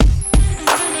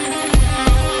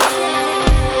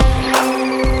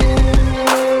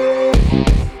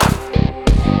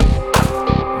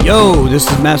Yo, this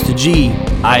is Master G,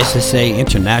 ISSA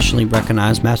internationally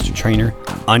recognized master trainer,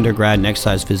 undergrad in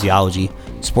exercise physiology,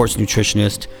 sports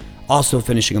nutritionist, also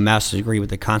finishing a master's degree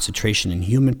with a concentration in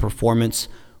human performance.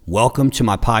 Welcome to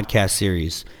my podcast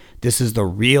series. This is the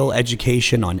real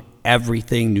education on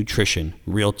everything nutrition.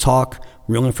 Real talk,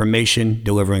 real information,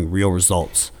 delivering real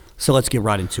results. So let's get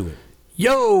right into it.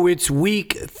 Yo, it's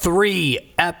week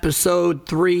 3, episode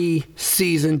 3,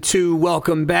 season 2.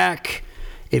 Welcome back.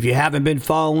 If you haven't been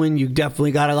following, you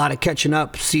definitely got a lot of catching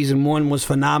up. Season 1 was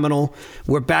phenomenal.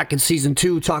 We're back in season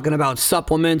 2 talking about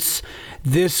supplements.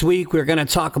 This week, we're going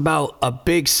to talk about a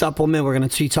big supplement. We're going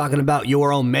to be talking about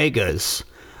your omegas.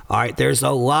 All right, there's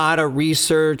a lot of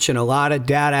research and a lot of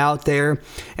data out there,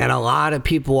 and a lot of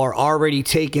people are already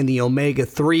taking the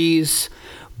omega-3s.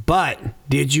 But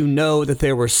did you know that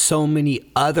there were so many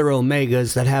other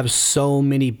omegas that have so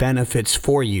many benefits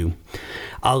for you?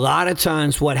 A lot of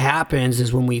times what happens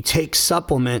is when we take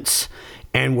supplements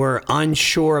and we're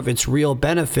unsure of its real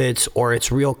benefits or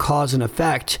its real cause and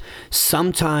effect,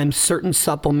 sometimes certain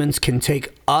supplements can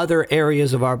take other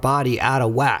areas of our body out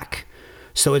of whack.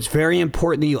 So it's very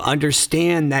important that you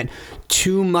understand that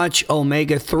too much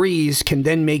omega-3s can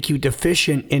then make you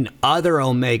deficient in other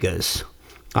omegas.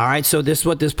 All right, so this is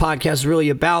what this podcast is really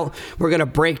about. We're going to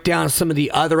break down some of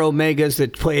the other omegas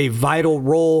that play a vital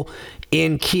role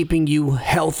in keeping you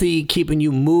healthy, keeping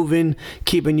you moving,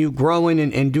 keeping you growing,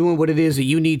 and doing what it is that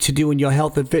you need to do in your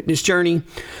health and fitness journey.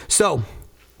 So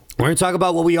we're going to talk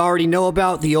about what we already know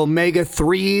about the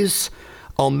omega-3s.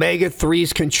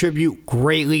 Omega-3s contribute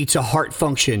greatly to heart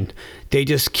function. They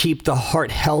just keep the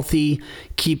heart healthy,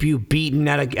 keep you beating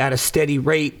at a steady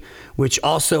rate, which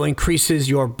also increases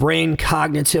your brain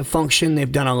cognitive function. They've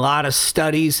done a lot of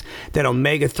studies that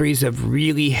omega-3s have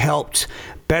really helped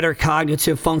better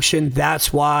cognitive function.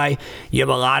 That's why you have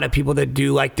a lot of people that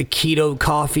do like the keto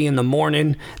coffee in the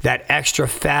morning. That extra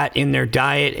fat in their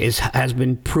diet has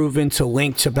been proven to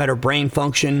link to better brain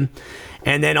function.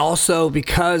 And then also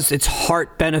because it's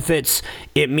heart benefits,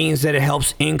 it means that it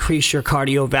helps increase your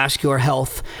cardiovascular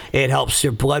health. It helps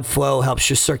your blood flow, helps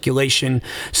your circulation.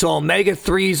 So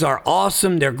omega-3s are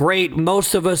awesome. They're great.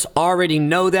 Most of us already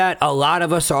know that. A lot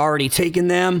of us are already taking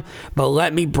them. But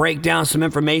let me break down some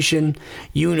information.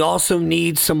 You also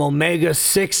need some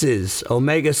omega-6s.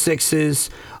 Omega-6s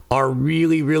are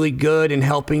really, really good in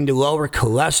helping to lower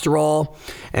cholesterol,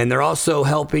 and they're also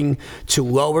helping to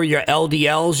lower your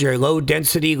LDLs, your low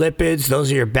density lipids.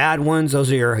 Those are your bad ones.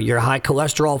 Those are your high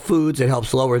cholesterol foods. It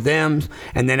helps lower them,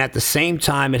 and then at the same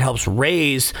time, it helps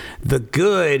raise the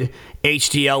good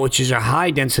HDL, which is your high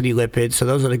density lipids. So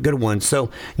those are the good ones. So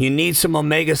you need some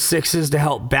omega-6s to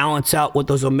help balance out what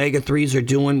those omega-3s are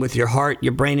doing with your heart,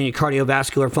 your brain, and your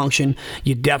cardiovascular function.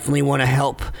 You definitely want to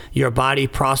help your body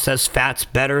process fats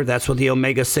better. That's what the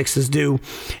omega-6s do.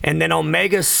 And then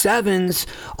omega-7s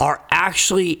are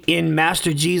actually, in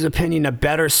Master G's opinion, a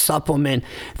better supplement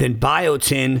than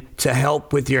biotin to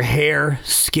help with your hair,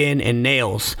 skin, and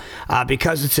nails.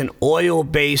 Because it's an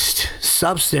oil-based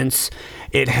substance,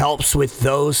 it helps with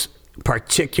those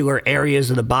particular areas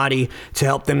of the body to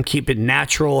help them keep it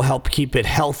natural, help keep it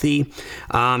healthy.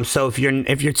 So if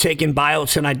you're taking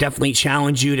biotin, I definitely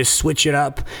challenge you to switch it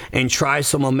up and try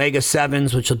some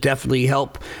omega-7s, which will definitely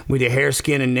help with your hair,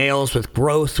 skin, and nails, with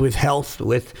growth, with health,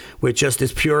 with just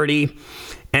its purity.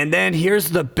 And then here's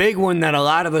the big one that a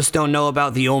lot of us don't know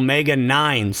about, the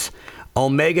omega-9s.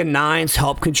 Omega-9s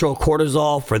help control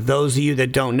cortisol. For those of you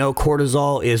that don't know,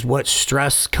 cortisol is what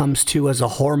stress comes to as a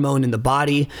hormone in the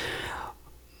body.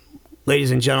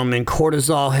 Ladies and gentlemen,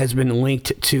 cortisol has been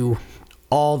linked to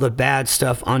all the bad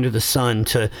stuff under the sun,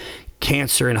 to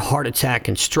cancer and heart attack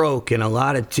and stroke and a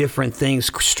lot of different things.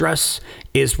 Stress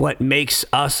is what makes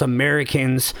us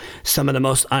Americans some of the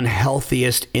most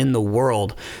unhealthiest in the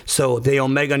world. So the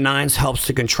omega-9s helps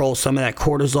to control some of that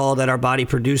cortisol that our body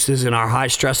produces in our high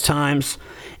stress times.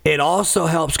 It also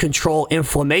helps control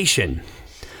inflammation.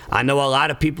 I know a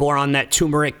lot of people are on that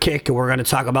turmeric kick, and we're going to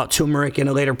talk about turmeric in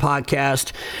a later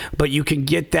podcast, but you can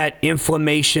get that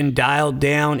inflammation dialed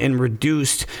down and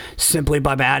reduced simply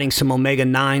by adding some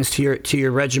omega-9s to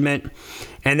your regiment.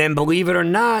 And then, believe it or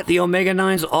not, the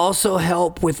omega-9s also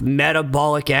help with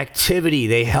metabolic activity.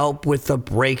 They help with the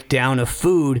breakdown of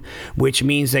food, which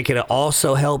means they can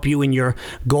also help you in your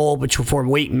goal for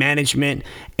weight management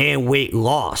and weight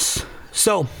loss.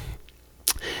 So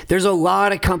there's a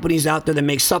lot of companies out there that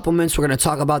make supplements. We're going to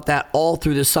talk about that all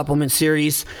through this supplement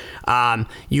series.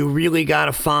 You really got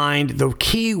to find, the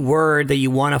key word that you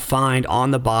want to find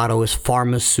on the bottle is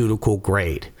pharmaceutical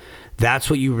grade. That's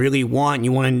what you really want.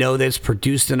 You want to know that it's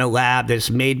produced in a lab, that it's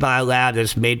made by a lab, that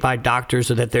it's made by doctors,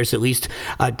 so that there's at least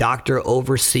a doctor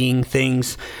overseeing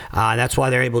things. That's why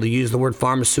they're able to use the word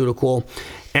pharmaceutical.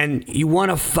 And you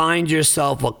want to find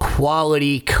yourself a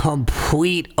quality,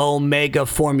 complete omega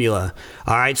formula.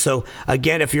 All right. So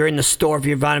again, if you're in the store for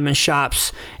your vitamin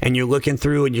shops and you're looking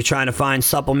through and you're trying to find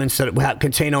supplements that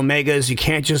contain omegas, you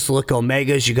can't just look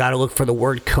omegas. You got to look for the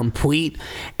word complete.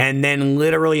 And then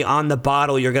literally on the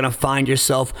bottle, you're going to find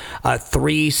yourself a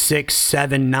 3, 6,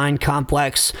 7, 9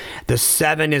 complex. The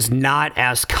 7 is not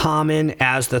as common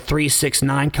as the 3, 6,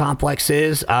 9 complex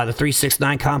is. The 3, 6,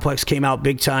 9 complex came out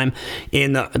big time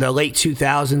in the late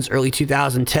 2000s, early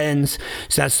 2010s.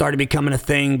 So that started becoming a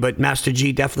thing, but Master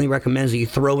G definitely recommends that you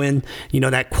throw in,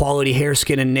 that quality hair,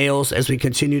 skin, and nails as we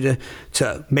continue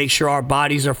to make sure our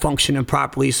bodies are functioning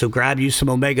properly. So grab you some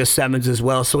omega-7s as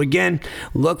well. So again,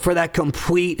 look for that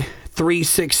complete 3,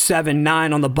 6, 7,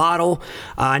 9 on the bottle.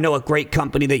 I know a great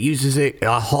company that uses it,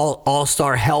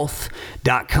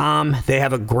 allstarhealth.com. They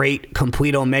have a great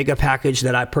complete omega package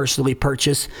that I personally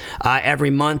purchase every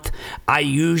month. I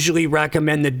usually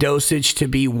recommend the dosage to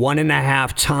be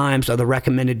 1.5 times of the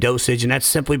recommended dosage, and that's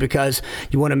simply because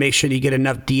you want to make sure that you get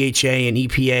enough DHA and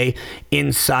EPA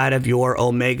inside of your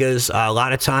omegas. A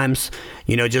lot of times,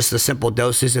 just the simple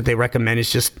doses that they recommend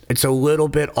it's a little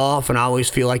bit off, and I always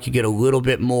feel like you get a little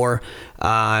bit more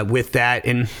with that.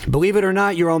 And believe it or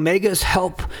not, your omegas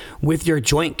help with your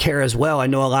joint care as well. I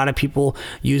know a lot of people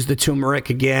use the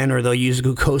turmeric again, or they'll use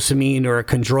glucosamine or a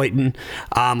chondroitin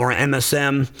or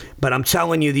MSM, but I'm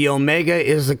telling you, the omega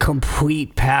is a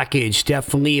complete package.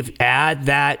 Definitely add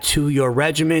that to your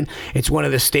regimen. It's one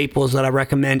of the staples that I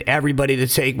recommend everybody to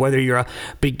take, whether you're a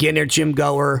beginner gym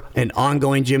goer, an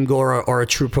ongoing gym goer, or a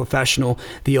true professional.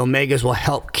 The omegas will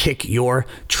help kick your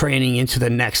training into the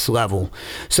next level.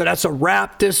 So that's a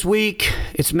wrap this week.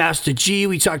 It's Master G.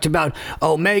 We talked about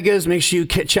omegas. Make sure you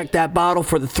check that bottle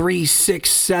for the 3, 6,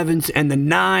 7s, and the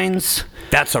 9s.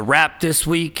 That's a wrap this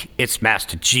week. It's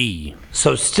Master G.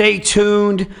 So stay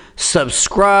tuned,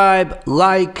 subscribe,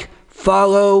 like,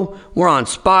 follow. We're on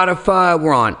Spotify.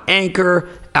 We're on Anchor,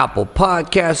 Apple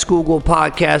Podcasts, Google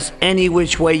Podcasts, any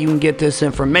which way you can get this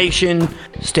information.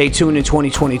 Stay tuned in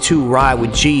 2022. Ride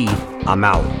with G. I'm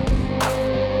out.